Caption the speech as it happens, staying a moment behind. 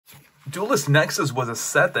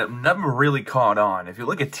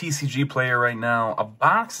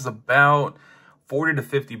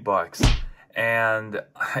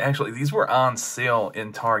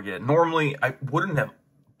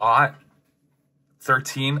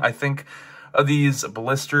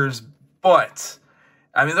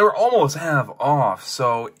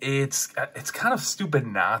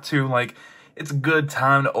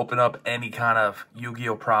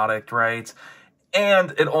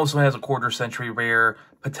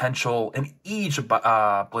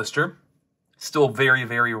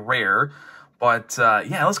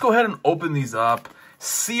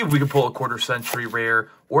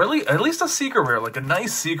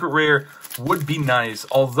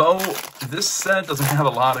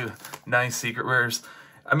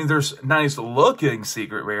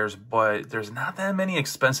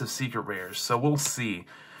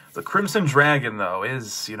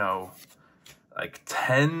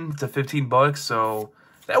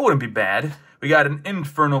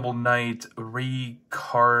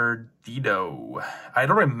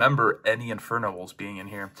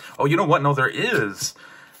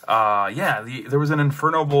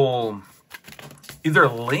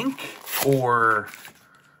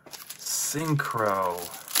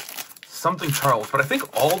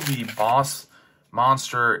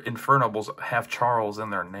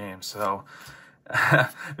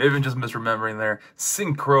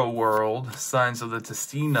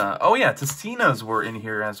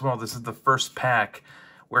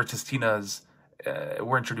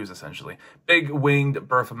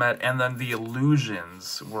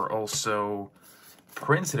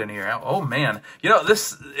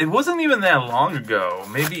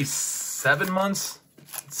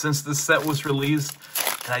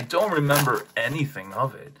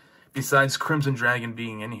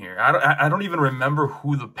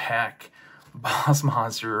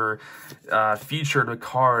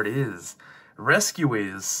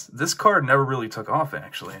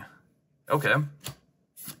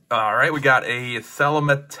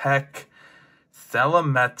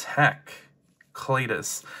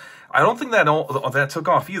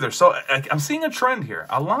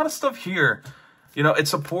You know, it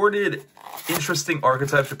supported interesting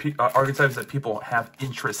archetypes that people have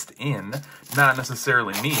interest in, not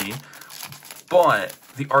necessarily me, but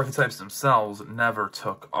the archetypes themselves never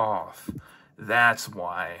took off. That's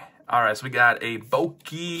why. All right, so we got a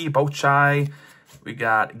𝗦𝗨𝗣𝗣𝗥𝗧. We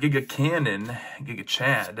got Giga Cannon, Giga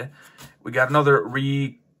Chad. We got another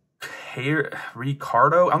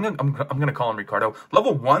Ricardo. I'm gonna call him Ricardo.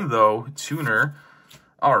 Level 1 though, tuner.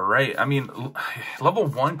 All right. I mean, level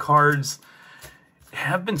 1 cards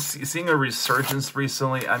have been seeing a resurgence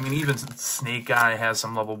recently. I mean, even Snake Eye has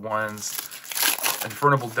some level 1s.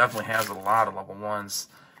 Infernoble definitely has a lot of level 1s.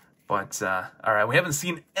 But, all right, we haven't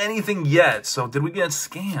seen anything yet. So, did we get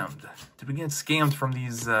scammed? Did we get scammed from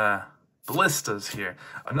these ballistas here?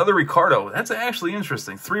 Another Ricardo. That's actually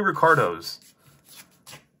interesting. 3 Ricardos.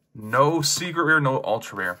 No secret rare, no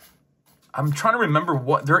ultra rare. I'm trying to remember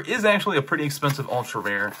what... There is actually a pretty expensive ultra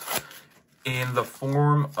rare in the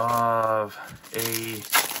form of a...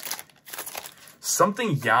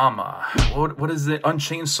 something Yama. What is it?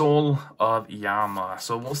 Unchained Soul of Yama.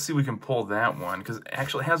 So we'll see if we can pull that one, because it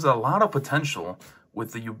actually has a lot of potential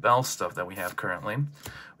with the Yubel stuff that we have currently.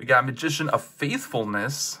 We got Magician of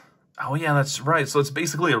Faithfulness. Oh yeah, that's right. So it's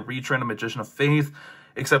basically a retrend of Magician of Faith,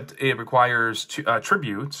 except it requires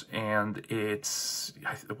tribute, and it's...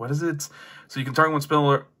 what is it? So you can target one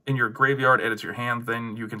spell in your graveyard, add it to your hand,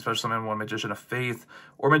 then you can special summon one Magician of Faith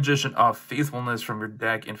or Magician of Faithfulness from your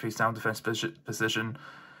deck in face down defense position.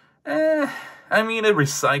 I mean, it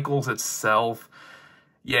recycles itself.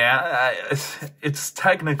 Yeah, it's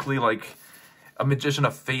technically like a Magician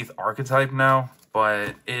of Faith archetype now,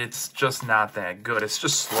 but it's just not that good. It's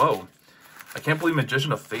just slow. I can't believe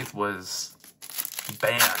Magician of Faith was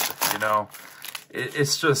banned, you know?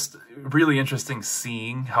 It's just really interesting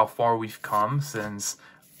seeing how far we've come since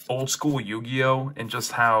old school Yu-Gi-Oh! And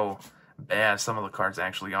just how bad some of the cards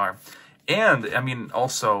actually are. And, I mean,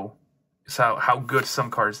 also, how good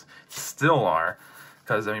some cards still are.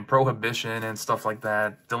 Because, I mean, Prohibition and stuff like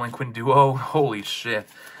that, Delinquent Duo, holy shit.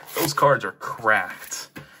 Those cards are cracked.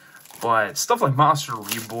 But stuff like Monster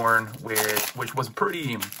Reborn, which was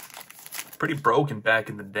pretty broken back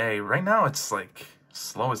in the day, right now it's like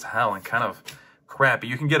slow as hell and kind of crappy.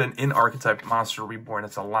 You can get an in-archetype Monster Reborn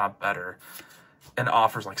that's a lot better and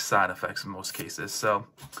offers like side effects in most cases. So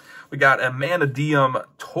we got a 𝗦𝗨𝗣𝗣𝗢𝗥𝗧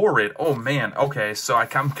Torrid. Oh man, okay, so I'm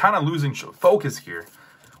kind of losing focus here.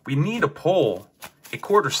 We need to pull a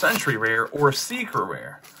quarter century rare or a secret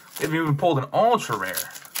rare. We haven't even pulled an ultra rare.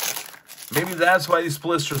 Maybe that's why these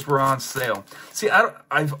blisters were on sale. See,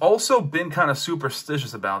 I've also been kind of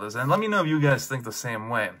superstitious about this, and let me know if you guys think the same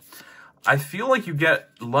way. I feel like you get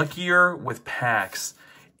luckier with packs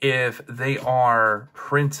if they are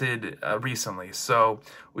printed recently. So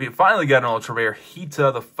we finally got an ultra rare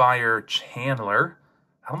𝗦𝗦𝗣𝗢𝗔𝗟.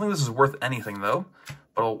 I don't think this is worth anything though,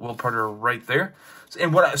 but we'll put her right there.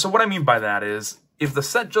 And what I mean by that is, if the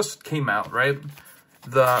set just came out, right,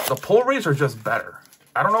 the pull rates are just better.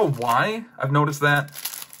 I don't know why I've noticed that,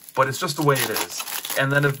 but it's just the way it is.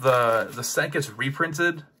 And then if the set gets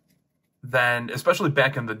reprinted, then, especially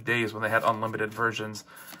back in the days when they had unlimited versions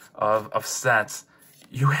of sets,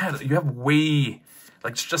 you have way,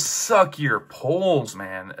 like, just suckier pulls,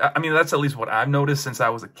 man. I mean, that's at least what I've noticed since I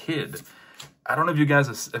was a kid. I don't know if you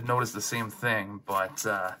guys have noticed the same thing, but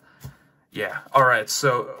yeah. All right,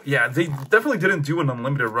 so yeah, they definitely didn't do an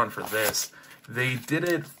unlimited run for this. They did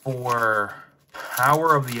it for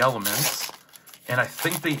Power of the Elements, and I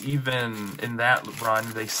think they even, in that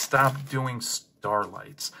run, they stopped doing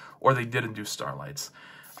starlights, or they didn't do starlights.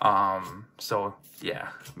 So yeah,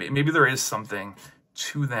 maybe there is something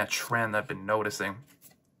to that trend I've been noticing.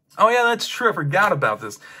 Oh yeah, that's true, I forgot about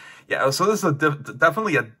this. Yeah, so this is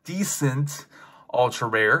definitely a decent ultra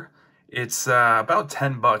rare. It's about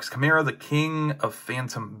 10 bucks. 𝗦𝗦𝗣𝗣𝗥𝗧, the king of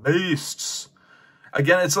phantom beasts.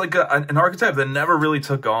 Again, it's like an archetype that never really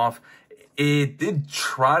took off. It did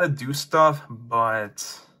try to do stuff,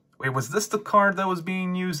 but... Wait, was this the card that was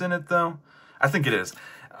being used in it, though? I think it is.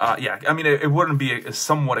 Yeah, I mean, it wouldn't be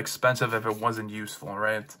somewhat expensive if it wasn't useful,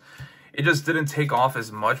 right? It just didn't take off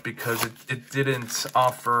as much because it didn't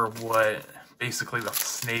offer what basically the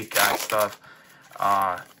snake guy stuff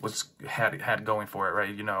had going for it,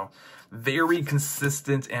 right? You know, very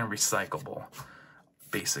consistent and recyclable,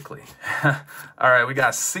 basically. All right, we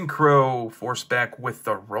got Synchro force back with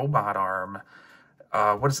the robot arm.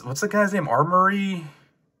 What's the guy's name? Armory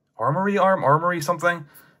something?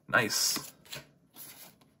 Nice.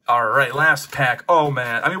 All right, last pack. Oh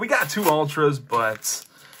man, I mean, we got 2 ultras, but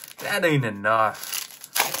that ain't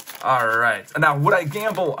enough. All right, now would I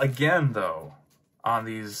gamble again though on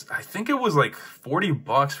these? I think it was like 40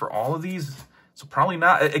 bucks for all of these, so probably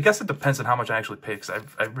not. I guess it depends on how much I actually pay, because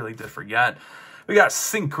I really did forget. We got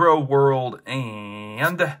Synchro World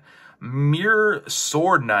and Mere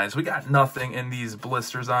Sword Knights. We got nothing in these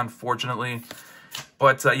blisters, unfortunately.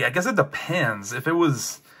 But yeah, I guess it depends. If it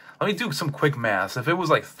was, let me do some quick math. If it was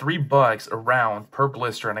like 3 bucks around per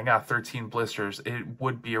blister and I got 13 blisters, it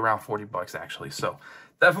would be around 40 bucks actually. So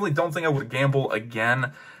definitely don't think I would gamble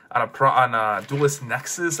again on Duelist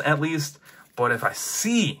Nexus at least. But if I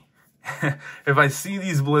see if I see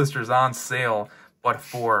these blisters on sale, but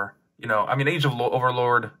for, you know, I mean, Age of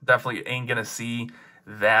Overlord, definitely ain't gonna see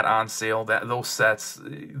that on sale. Those sets,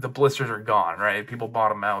 the blisters are gone, right? People bought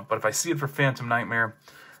them out. But if I see it for Phantom Nightmare,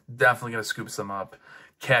 definitely gonna scoop some up.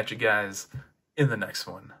 Catch you guys in the next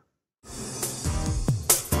one.